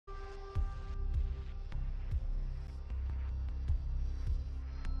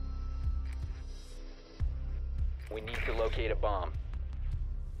We need to locate a bomb.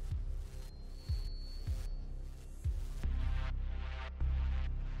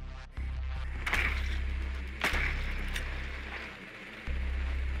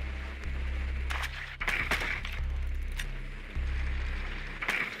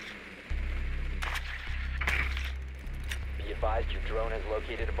 Be advised your drone has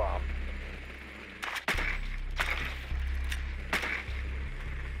located a bomb.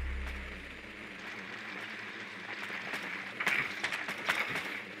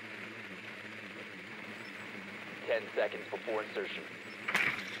 Seconds before insertion.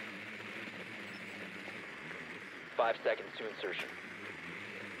 5 seconds to insertion.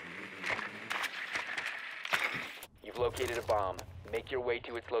 You've located a bomb. Make your way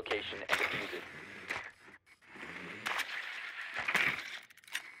to its location and defuse it.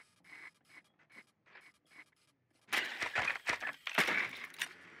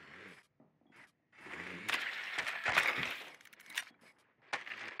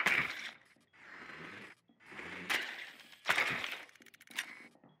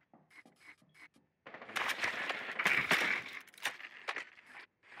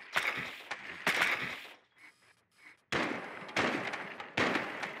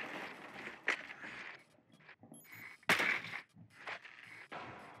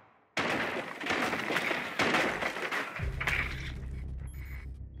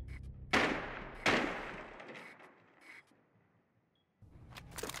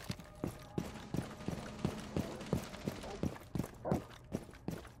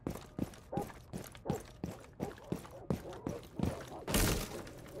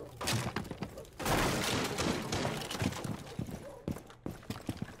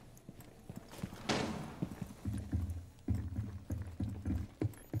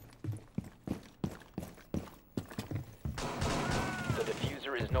 The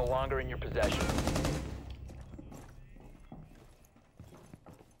diffuser is no longer in your possession.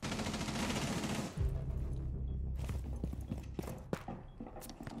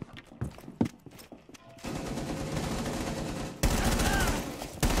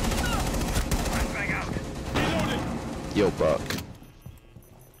 Yo, Buck.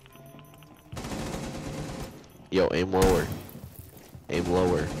 Yo, aim lower. Aim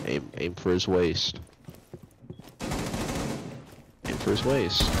lower. Aim for his waist. Aim for his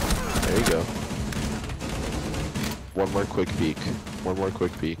waist. There you go. One more quick peek. One more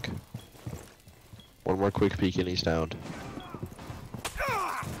quick peek. One more quick peek and he's downed.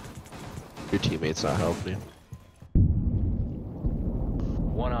 Your teammate's not helping you.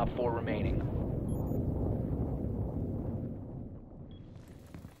 1 op 4 remaining.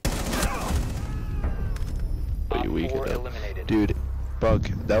 But you weakened him. Eliminated. Dude, Bug,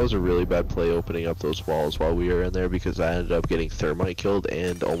 that was a really bad play opening up those walls while we were in there because I ended up getting thermite killed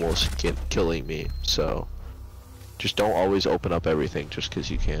and almost killing me. So, just don't always open up everything just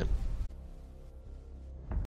because you can.